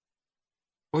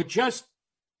 Or just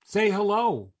say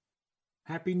hello.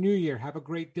 Happy New Year. Have a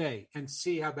great day. And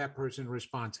see how that person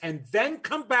responds. And then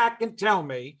come back and tell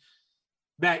me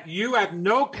that you have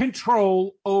no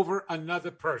control over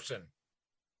another person.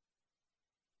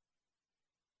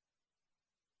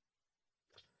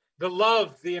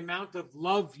 The amount of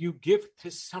love you give to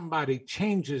somebody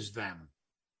changes them.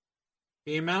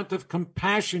 The amount of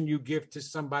compassion you give to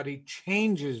somebody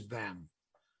changes them.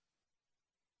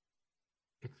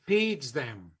 It feeds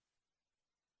them.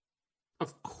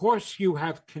 Of course, you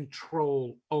have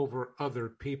control over other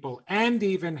people and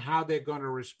even how they're going to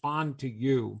respond to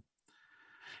you.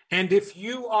 And if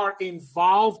you are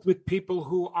involved with people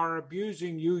who are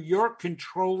abusing you, you're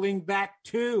controlling that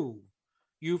too.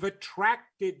 You've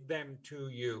attracted them to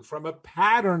you from a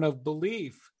pattern of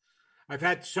belief. I've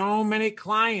had so many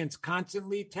clients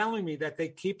constantly telling me that they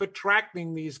keep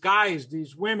attracting these guys,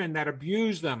 these women that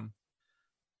abuse them,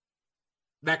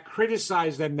 that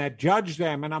criticize them, that judge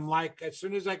them. And I'm like, as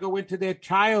soon as I go into their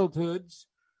childhoods,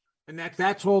 And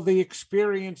that's all they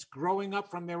experience growing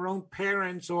up from their own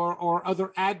parents or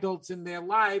other adults in their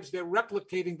lives. They're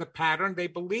replicating the pattern. They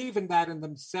believe in that in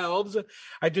themselves.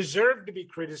 I deserve to be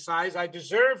criticized. I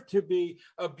deserve to be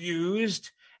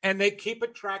abused. And they keep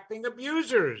attracting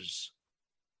abusers.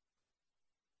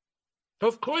 So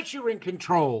of course you're in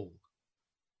control.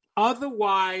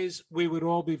 Otherwise, we would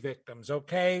all be victims,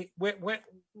 okay?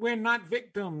 We're not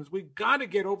victims. We've got to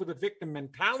get over the victim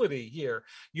mentality here.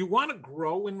 You want to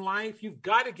grow in life, you've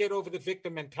got to get over the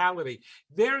victim mentality.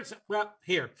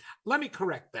 Here, let me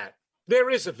correct that. There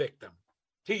is a victim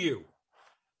to you.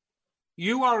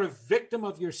 You are a victim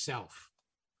of yourself,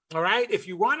 all right? If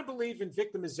you want to believe in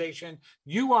victimization,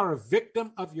 you are a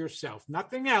victim of yourself.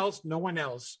 Nothing else, no one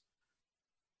else.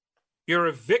 You're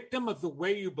a victim of the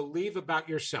way you believe about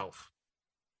yourself.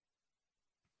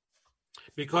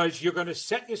 Because you're going to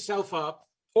set yourself up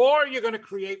or you're going to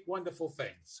create wonderful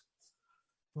things.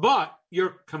 But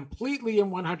you're completely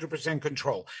in 100%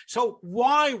 control. So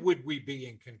why would we be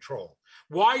in control?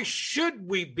 Why should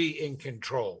we be in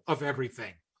control of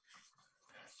everything?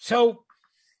 So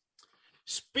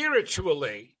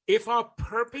spiritually, if our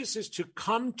purpose is to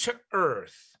come to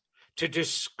earth, to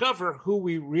discover who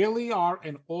we really are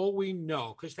and all we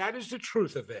know, because that is the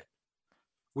truth of it.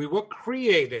 We were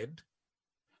created,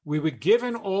 we were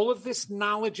given all of this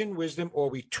knowledge and wisdom, or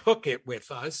we took it with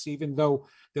us, even though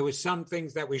there were some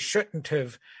things that we shouldn't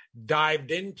have dived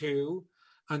into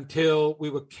until we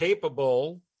were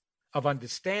capable of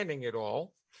understanding it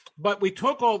all. But we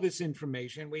took all this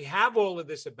information, we have all of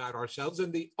this about ourselves,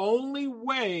 and the only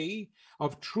way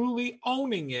of truly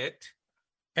owning it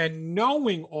and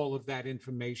knowing all of that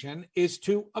information is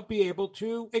to be able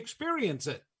to experience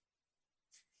it.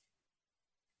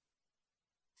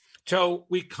 So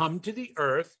we come to the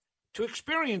earth to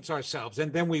experience ourselves,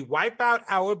 and then we wipe out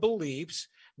our beliefs.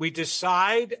 We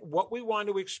decide what we want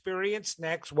to experience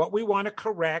next, what we want to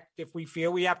correct if we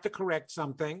feel we have to correct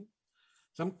something,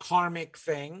 some karmic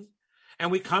thing,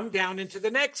 and we come down into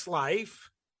the next life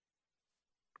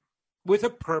with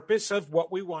a purpose of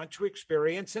what we want to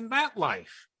experience in that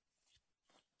life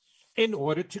in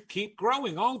order to keep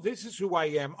growing. Oh, this is who I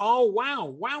am. Oh,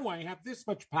 wow, I have this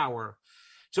much power.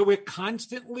 So we're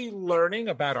constantly learning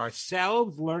about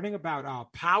ourselves, learning about our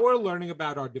power, learning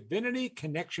about our divinity,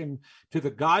 connection to the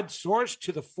God source,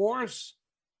 to the force.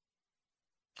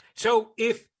 So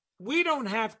if we don't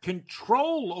have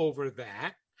control over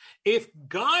that, if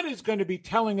God is going to be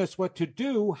telling us what to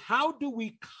do, how do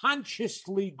we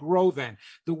consciously grow then?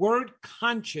 The word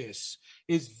conscious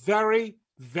is very,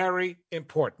 very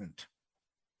important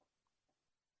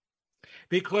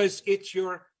because it's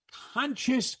your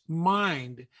conscious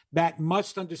mind that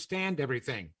must understand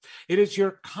everything. It is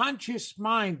your conscious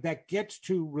mind that gets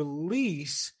to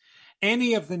release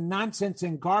any of the nonsense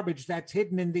and garbage that's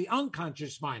hidden in the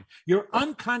unconscious mind. Your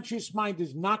unconscious mind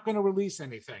is not going to release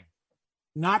anything.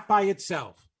 Not by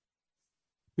itself,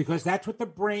 because that's what the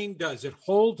brain does. It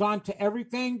holds on to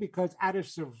everything because out of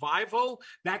survival,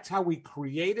 that's how we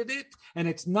created it. And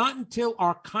it's not until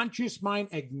our conscious mind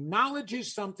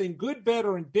acknowledges something good, bad,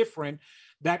 or indifferent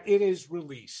that it is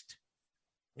released.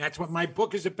 That's what my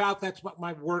book is about. That's what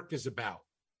my work is about.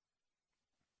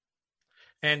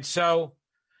 And so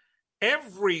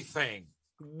everything,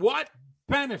 what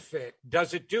benefit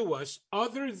does it do us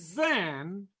other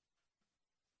than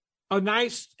a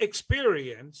nice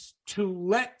experience to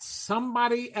let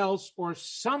somebody else or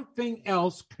something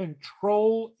else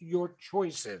control your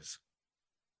choices?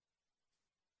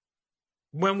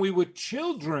 When we were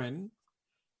children,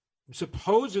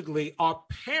 supposedly our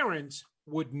parents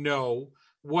would know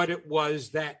what it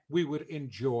was that we would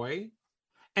enjoy.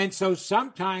 And so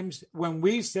sometimes when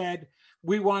we said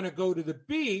we want to go to the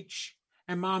beach,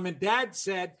 and mom and dad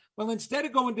said, well, instead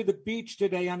of going to the beach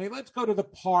today, honey, let's go to the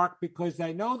park because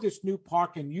I know this new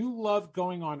park and you love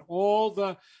going on all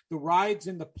the rides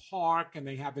in the park and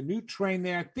they have a new train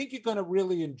there. I think you're going to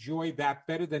really enjoy that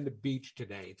better than the beach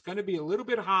today. It's going to be a little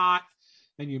bit hot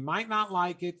and you might not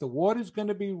like it. The water's going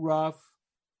to be rough.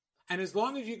 And as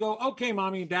long as you go, okay,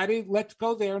 mommy and daddy, let's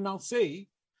go there and I'll see.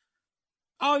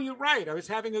 Oh, you're right. I was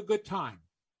having a good time.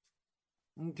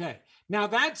 Okay. Now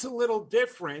that's a little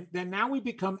different than now we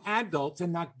become adults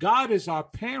and that God is our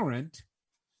parent.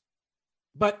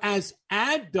 But as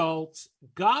adults,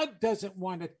 God doesn't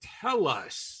want to tell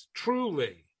us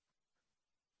truly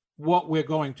what we're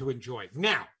going to enjoy.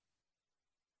 Now,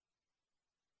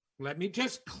 let me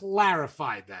just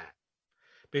clarify that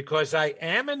because I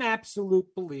am an absolute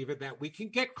believer that we can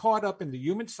get caught up in the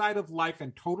human side of life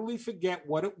and totally forget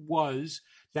what it was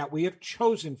that we have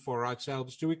chosen for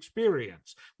ourselves to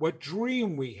experience, what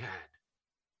dream we had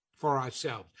for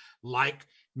ourselves. Like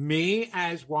Me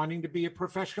as wanting to be a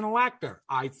professional actor.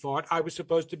 I thought I was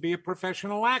supposed to be a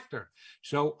professional actor.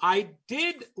 So I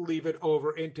did leave it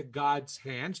over into God's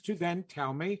hands to then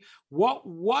tell me, what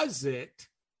was it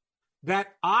that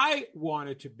I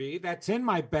wanted to be that's in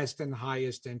my best and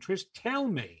highest interest? Tell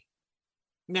me.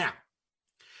 Now,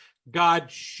 God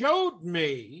showed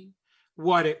me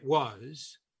what it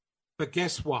was, but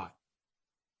guess what?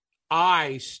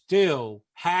 I still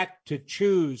had to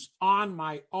choose on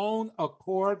my own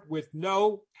accord with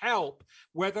no help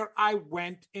whether I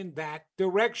went in that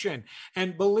direction.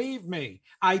 And believe me,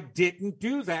 I didn't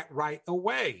do that right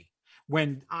away.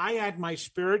 When I had my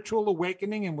spiritual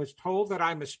awakening and was told that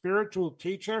I'm a spiritual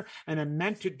teacher and am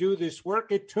meant to do this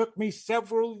work, it took me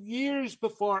several years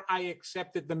before I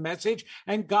accepted the message,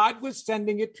 and God was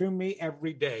sending it to me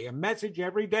every day, a message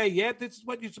every day. Yeah, this is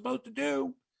what you're supposed to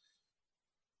do.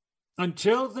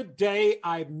 Until the day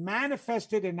I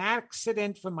manifested an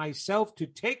accident for myself to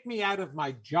take me out of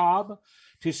my job,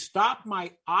 to stop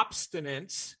my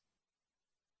obstinance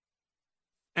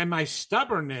and my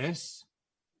stubbornness.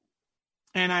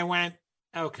 And I went,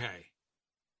 okay,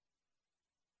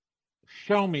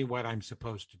 show me what I'm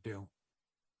supposed to do.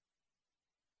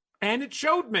 And it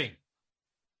showed me.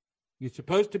 You're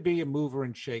supposed to be a mover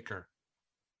and shaker.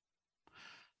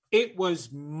 It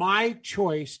was my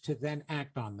choice to then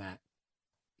act on that.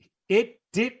 It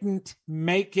didn't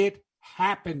make it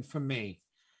happen for me.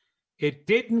 It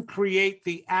didn't create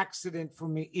the accident for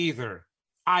me either.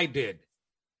 I did.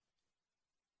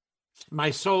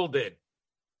 My soul did.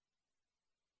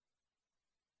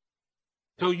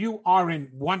 So you are in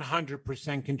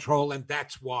 100% control, and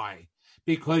that's why.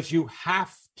 Because you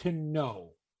have to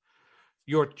know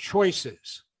your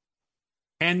choices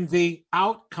and the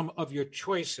outcome of your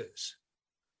choices,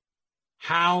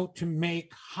 how to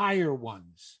make higher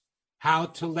ones, how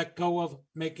to let go of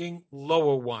making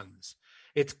lower ones.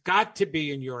 It's got to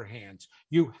be in your hands.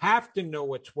 You have to know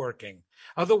what's working.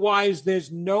 Otherwise,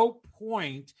 there's no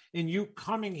point in you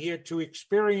coming here to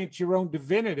experience your own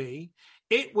divinity.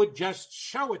 It would just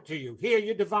show it to you. Here,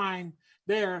 you're divine.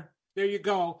 There you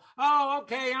go. Oh,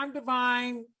 okay, I'm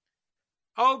divine.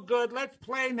 Oh, good, let's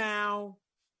play now.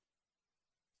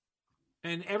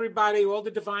 And everybody, all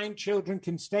the divine children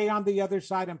can stay on the other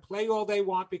side and play all they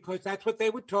want because that's what they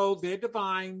were told. They're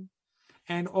divine.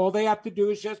 And all they have to do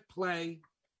is just play.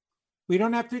 We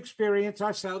don't have to experience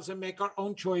ourselves and make our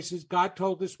own choices. God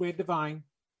told us we're divine.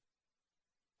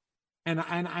 And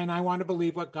I want to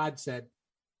believe what God said.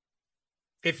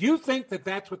 If you think that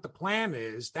that's what the plan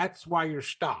is, that's why you're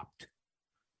stopped.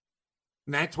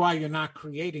 And that's why you're not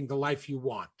creating the life you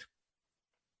want.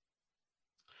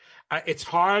 It's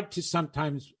hard to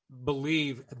sometimes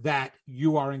believe that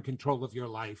you are in control of your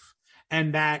life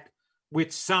and that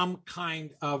with some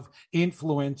kind of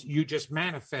influence, you just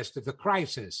manifested the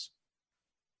crisis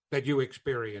that you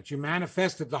experienced. You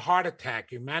manifested the heart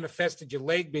attack. You manifested your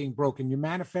leg being broken. You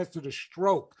manifested a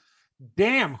stroke.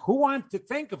 Damn, who wants to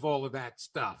think of all of that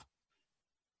stuff?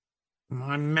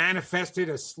 I manifested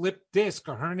a slipped disc,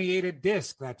 a herniated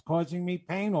disc that's causing me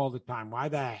pain all the time. Why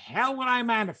the hell would I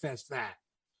manifest that?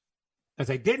 Because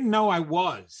I didn't know I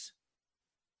was.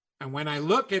 And when I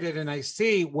look at it and I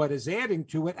see what is adding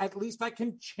to it, at least I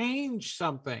can change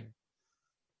something.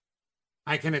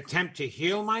 I can attempt to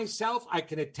heal myself. I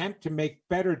can attempt to make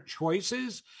better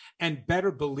choices and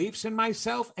better beliefs in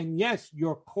myself. And yes,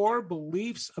 your core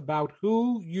beliefs about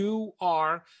who you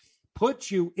are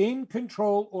puts you in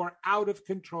control or out of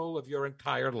control of your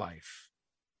entire life.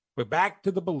 We're back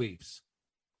to the beliefs.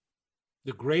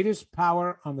 The greatest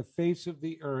power on the face of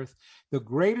the earth, the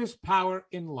greatest power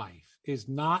in life is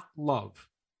not love.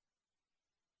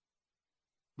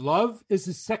 Love is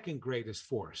the second greatest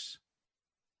force.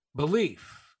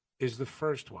 Belief is the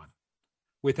first one.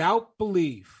 Without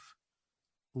belief,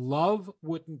 love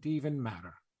wouldn't even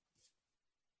matter.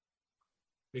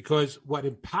 Because what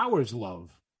empowers love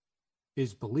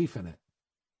is belief in it.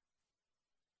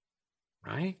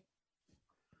 Right?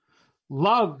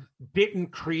 Love didn't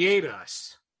create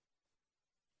us.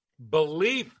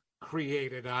 Belief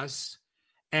created us.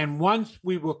 And once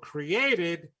we were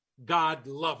created, God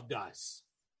loved us.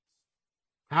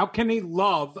 How can he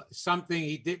love something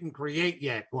he didn't create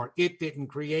yet, or it didn't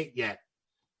create yet?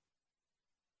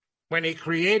 When he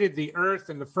created the earth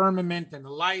and the firmament and the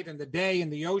light and the day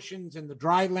and the oceans and the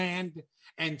dry land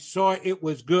and saw it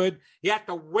was good, he had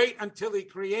to wait until he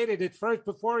created it first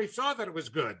before he saw that it was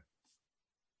good.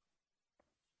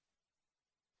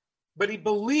 But he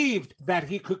believed that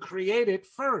he could create it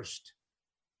first.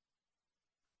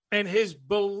 And his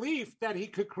belief that he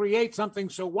could create something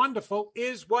so wonderful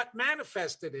is what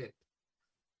manifested it.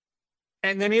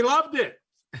 And then he loved it.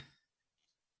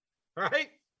 right?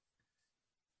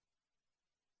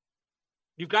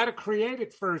 You've got to create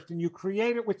it first, and you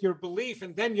create it with your belief,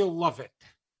 and then you'll love it.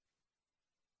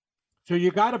 So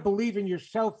you got to believe in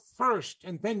yourself first,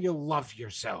 and then you'll love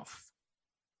yourself.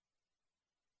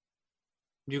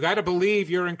 You got to believe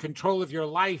you're in control of your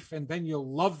life, and then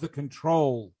you'll love the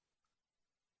control.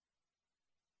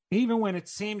 Even when it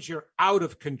seems you're out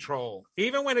of control,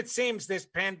 even when it seems this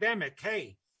pandemic,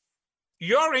 hey,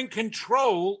 you're in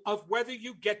control of whether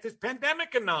you get this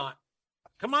pandemic or not.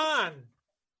 Come on.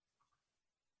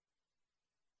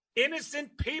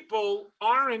 Innocent people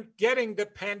aren't getting the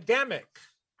pandemic.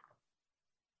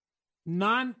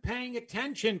 Non-paying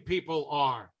attention people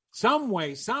are. Some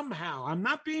way, somehow. I'm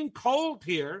not being cold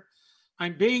here.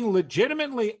 I'm being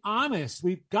legitimately honest.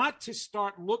 We've got to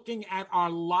start looking at our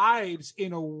lives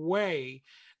in a way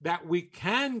that we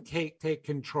can take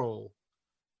control.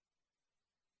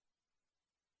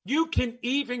 You can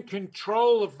even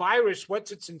control a virus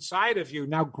once it's inside of you.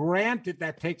 Now, granted,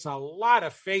 that takes a lot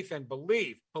of faith and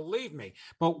belief, believe me.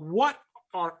 But what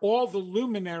are all the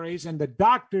luminaries and the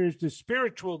doctors, the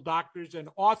spiritual doctors and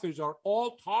authors are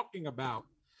all talking about?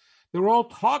 They're all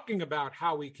talking about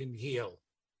how we can heal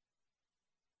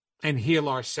and heal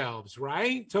ourselves,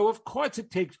 right? So, of course, it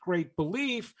takes great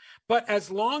belief, but as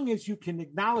long as you can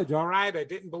acknowledge, all right, I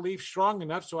didn't believe strong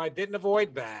enough, so I didn't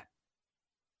avoid that.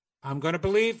 I'm going to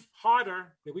believe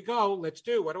harder. Here we go. Let's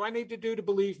do. What do I need to do to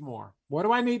believe more? What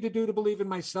do I need to do to believe in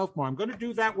myself more? I'm going to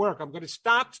do that work. I'm going to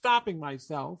stop stopping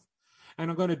myself, and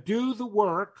I'm going to do the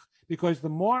work, because the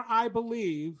more I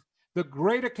believe, the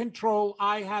greater control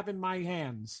I have in my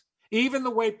hands. Even the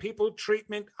way people treat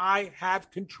me, I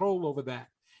have control over that.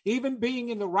 Even being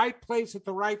in the right place at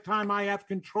the right time, I have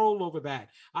control over that.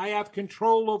 I have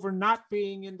control over not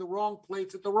being in the wrong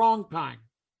place at the wrong time.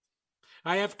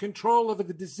 I have control over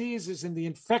the diseases and the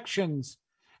infections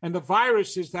and the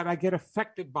viruses that I get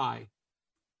affected by.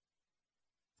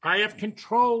 I have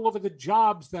control over the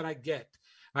jobs that I get.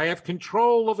 I have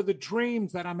control over the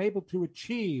dreams that I'm able to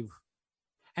achieve.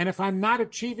 And if I'm not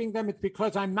achieving them, it's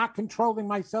because I'm not controlling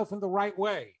myself in the right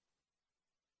way.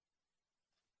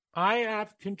 I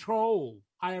have control.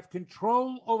 I have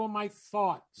control over my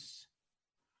thoughts.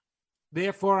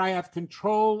 Therefore, I have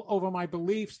control over my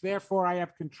beliefs. Therefore, I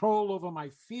have control over my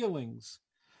feelings.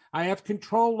 I have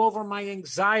control over my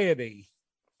anxiety.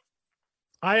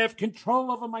 I have control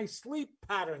over my sleep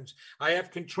patterns. I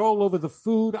have control over the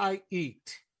food I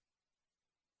eat.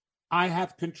 I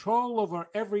have control over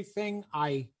everything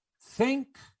I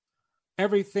think,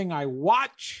 everything I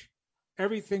watch,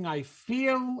 everything I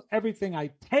feel, everything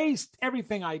I taste,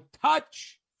 everything I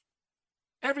touch,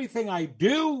 everything I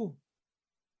do.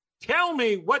 Tell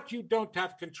me what you don't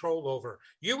have control over.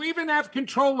 You even have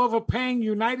control over paying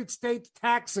United States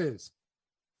taxes.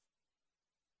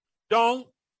 Don't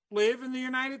live in the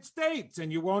United States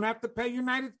and you won't have to pay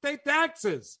United States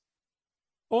taxes.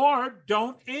 Or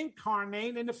don't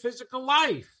incarnate in a physical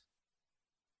life.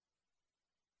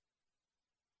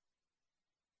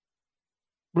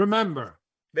 Remember,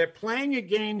 they're playing a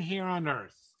game here on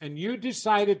Earth, and you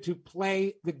decided to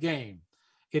play the game.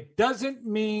 It doesn't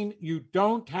mean you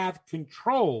don't have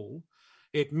control.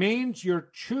 It means you're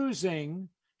choosing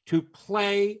to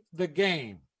play the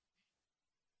game.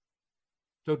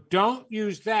 So don't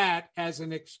use that as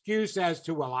an excuse as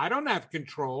to, well, I don't have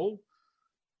control.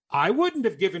 I wouldn't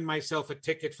have given myself a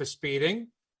ticket for speeding.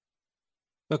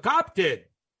 The cop did.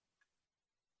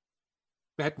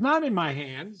 That's not in my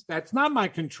hands. That's not my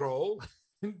control.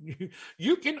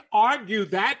 You can argue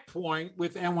that point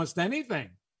with almost anything.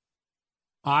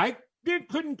 I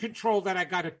couldn't control that I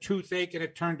got a toothache and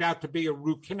it turned out to be a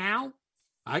root canal.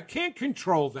 I can't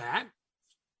control that.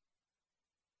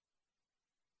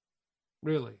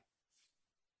 Really.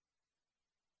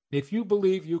 If you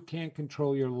believe you can't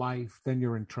control your life, then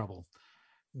you're in trouble.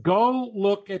 Go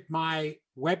look at my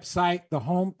website, the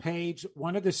homepage.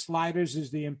 One of the sliders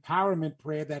is the empowerment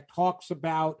prayer that talks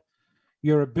about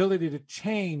your ability to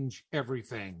change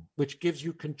everything, which gives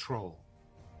you control.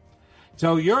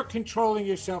 So you're controlling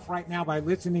yourself right now by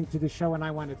listening to the show, and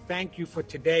I want to thank you for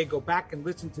today. Go back and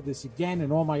listen to this again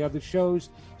and all my other shows.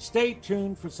 Stay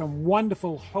tuned for some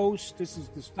wonderful hosts. This is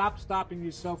the Stop Stopping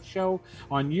Yourself show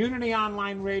on Unity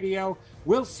Online Radio.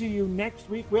 We'll see you next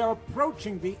week. We are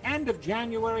approaching the end of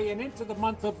January and into the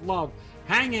month of love.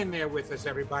 Hang in there with us,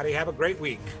 everybody. Have a great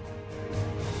week.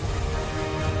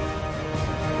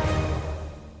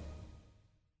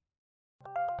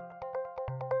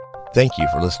 Thank you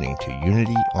for listening to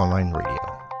Unity Online Radio,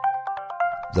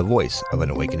 the voice of an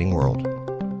awakening world.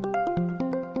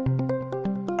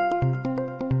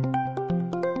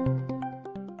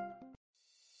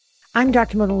 I'm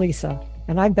Dr. Mona Lisa,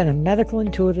 and I've been a medical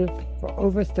intuitive for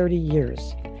over 30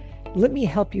 years. Let me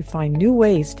help you find new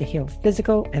ways to heal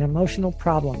physical and emotional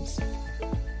problems.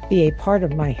 Be a part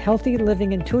of my Healthy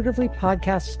Living Intuitively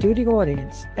podcast studio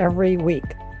audience every week.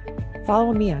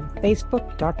 Follow me on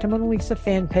Facebook, Dr. Mona Lisa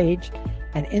fan page,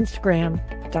 and Instagram,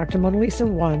 Dr. Mona Lisa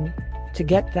 1, to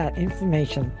get that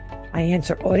information. I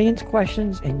answer audience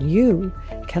questions, and you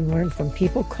can learn from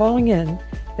people calling in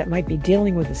that might be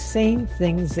dealing with the same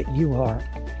things that you are.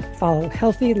 Follow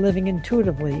Healthy Living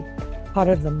Intuitively, part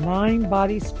of the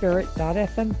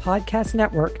MindBodySpirit.fm podcast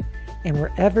network, and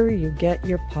wherever you get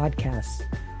your podcasts.